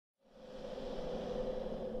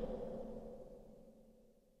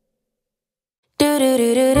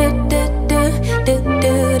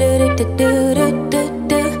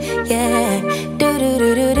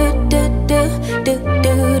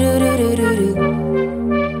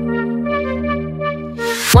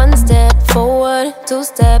One step forward, two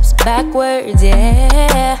steps backwards,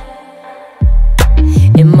 yeah.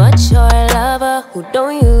 Immature lover who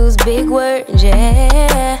don't use big words,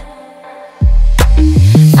 yeah.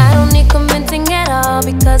 I don't need convincing at all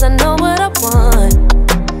because I know what I want.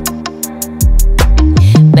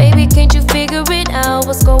 Baby, can't you figure it out?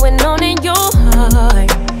 What's going on in your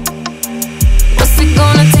heart? What's it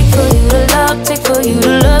gonna take for you to love, take for you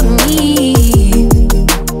to love me?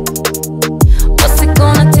 What's it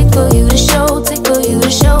gonna take for you to show, take for you to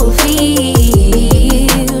show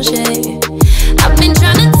feels, yeah. I've been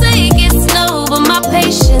trying to take it slow, but my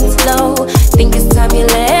patience low. Think it's time you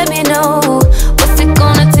let me know. What's it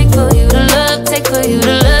gonna take for you to love, take for you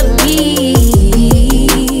to love me,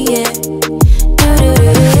 yeah.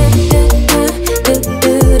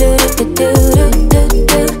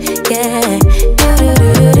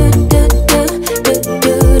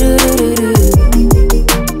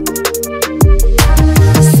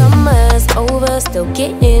 Summer's over, still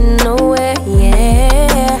getting nowhere,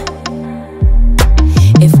 yeah.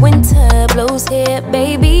 If winter blows here,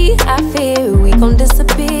 baby, I fear we gon'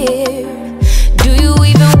 disappear. Do you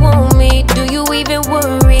even want me? Do you even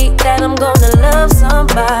worry that I'm gonna love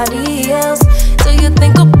somebody else? Do you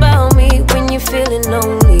think about me when you're feeling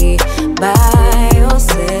lonely by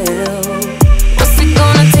yourself? What's it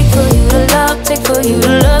gonna take for you to love, take for you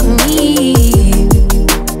to love me?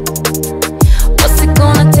 What's it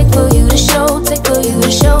gonna take for you to show, take for you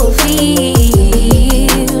to show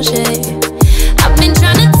feels, yeah. I've been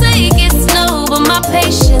trying to take it slow, but my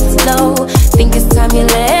patience low. Think it's time you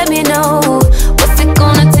let me know. What's it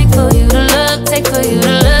gonna take for you to love, take for you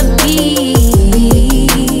to love me,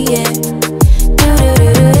 yeah.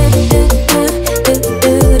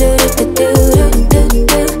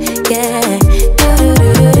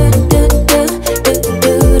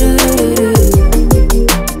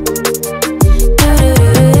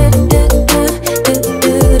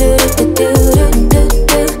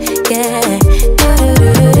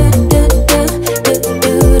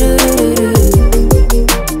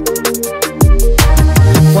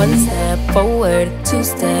 One step forward, two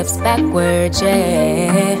steps backwards,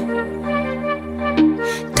 yeah.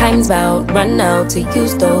 Time's about run out to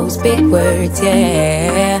use those big words,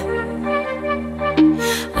 yeah.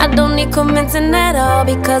 I don't need convincing at all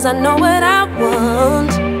because I know what I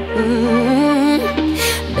want.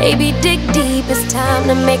 Baby, dig deep, it's time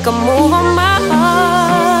to make a move on my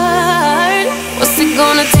heart. What's it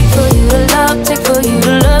gonna take for you to love, take for you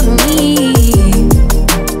to love me?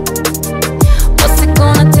 What's it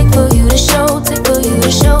gonna take for you to show, take for you to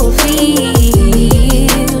show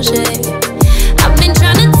feels, yeah. I've been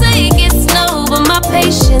trying to take it slow, but my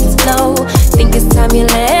patience low. Think it's time you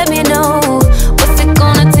let me know. What's it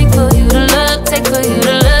gonna take for you to love, take for you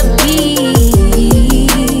to love me,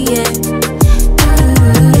 yeah.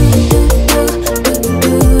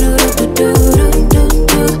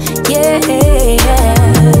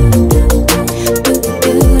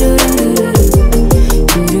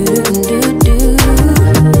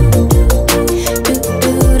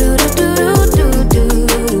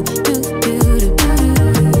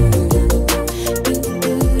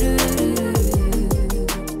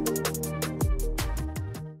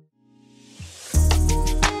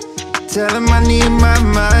 Tell him I need my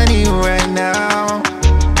money right now.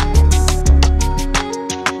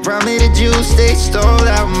 Brought me the juice, they stole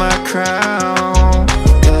out my crown,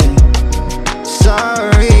 yeah.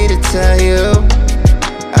 Sorry to tell you,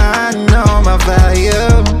 I know my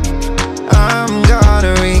value. I'm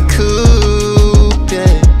gonna recoup,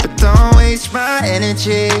 yeah. But don't waste my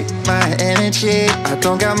energy, my energy. I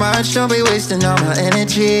don't got much, don't be wasting all my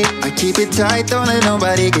energy. I keep it tight, don't let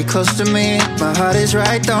nobody get close to me. My heart is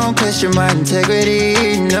right, don't question my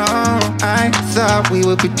integrity, no. I thought we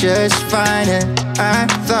would be just fine, and I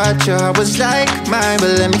thought your heart was like mine.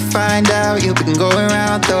 But let me find out, you've been going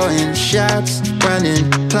around throwing shots, running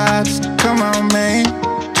plots. Come on, man,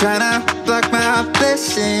 tryna block my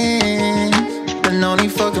blessings, but no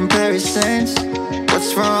need for comparisons.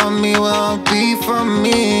 What's from me won't be from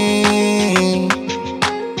me,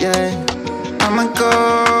 yeah. I'ma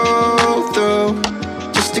go through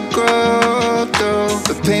just to grow through.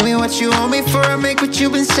 But pay me what you owe me for I make what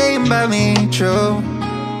you've been saying about me true,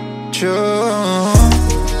 true.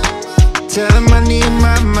 Tell him I need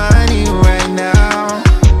my money right now.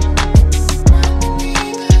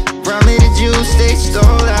 Brought me the juice, they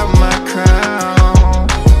stole out my crown,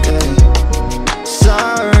 yeah.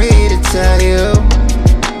 Sorry to tell you,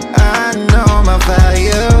 I know my value.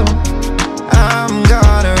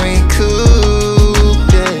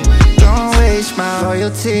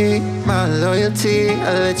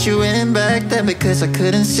 you in back then because I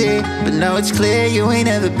couldn't see. But now it's clear you ain't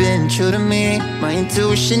ever been true to me. My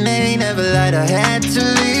intuition ain't ever lied, I had to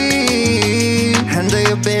leave. Handle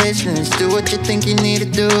your business, do what you think you need to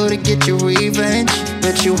do to get your revenge.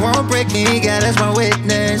 But you won't break me, God as my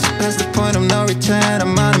witness. Past the point of no return,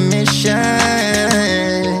 I'm on a mission.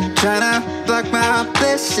 Tryna block my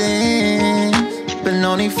blessings, but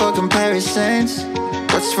no need for comparisons.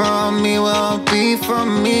 What's from me won't be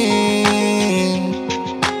from me.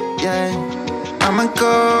 Yeah, I'ma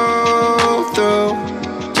go through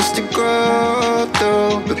just to grow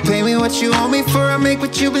through. But pay me what you owe me for, I make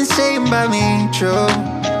what you've been saying about me true.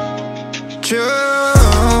 True.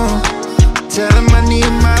 Tell them I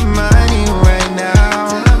need my money right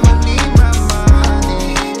now.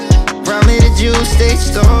 Rob me the juice, they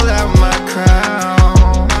stole out my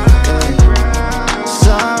crown.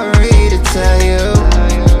 Sorry to tell you,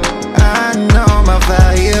 I know my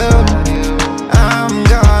value. I'm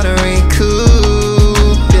gonna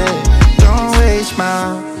recoup, yeah. Don't waste my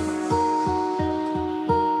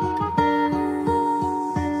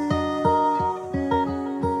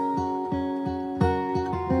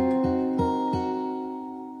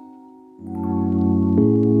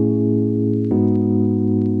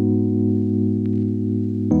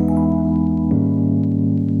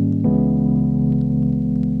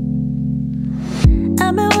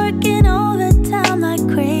I've been working overtime like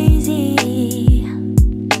crazy,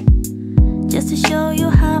 just to show you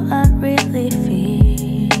how I really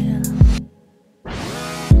feel.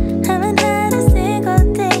 Haven't had a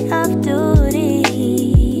single day off duty,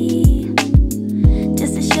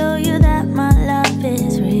 just to show you that my love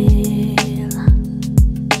is real.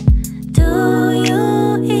 Do you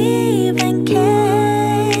even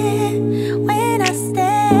care when I stay?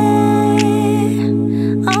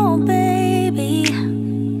 Oh baby,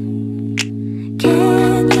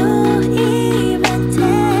 can you even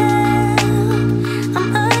tell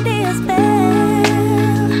I'm under your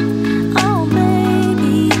spell? Oh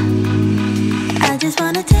baby, I just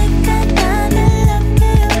wanna take another look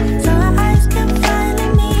at you so our eyes can finally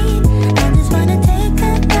meet. I just wanna take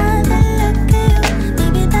another look at you,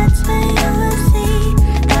 maybe that's when you will see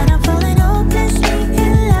that I'm falling hopelessly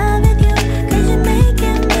in love with you, 'cause you're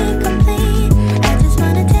making me complete. I just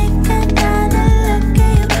wanna take another look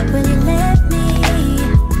at you, will you let me?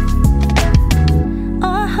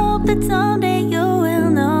 Oh, I hope that someday you will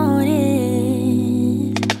notice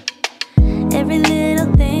every little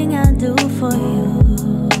thing I do for you.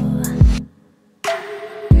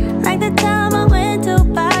 Like the time I went to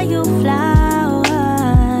buy you flowers,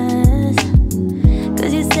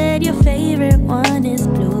 'cause you said your favorite one is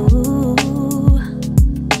blue.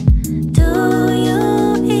 Do you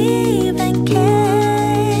even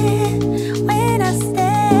care when I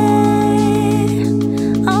stay?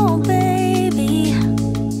 Oh baby,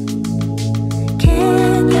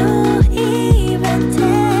 can you even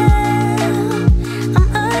tell I'm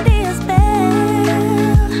under your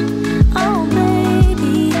spell? Oh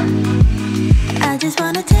baby, I just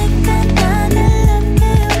wanna take another look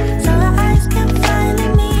at you so our eyes can finally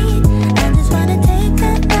meet. I just wanna take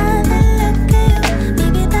another look at you,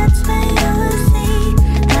 maybe that's when you will see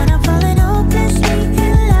that I'm falling hopelessly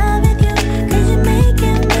in love with you, 'cause you're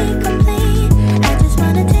making me complete. I just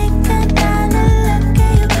wanna take another look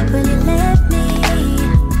at you, will you let me?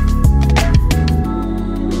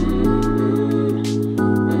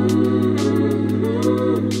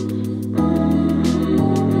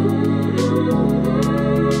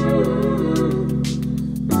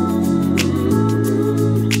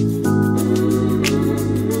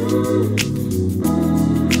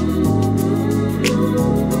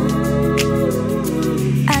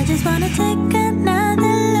 I just wanna take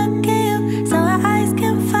another look at you so our eyes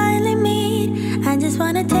can finally meet. I just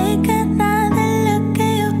wanna take another look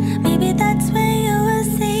at you, maybe that's when you will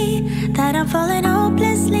see that I'm falling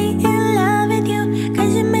hopelessly in love with you,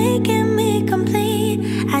 'cause you're making me complete.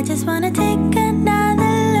 I just wanna take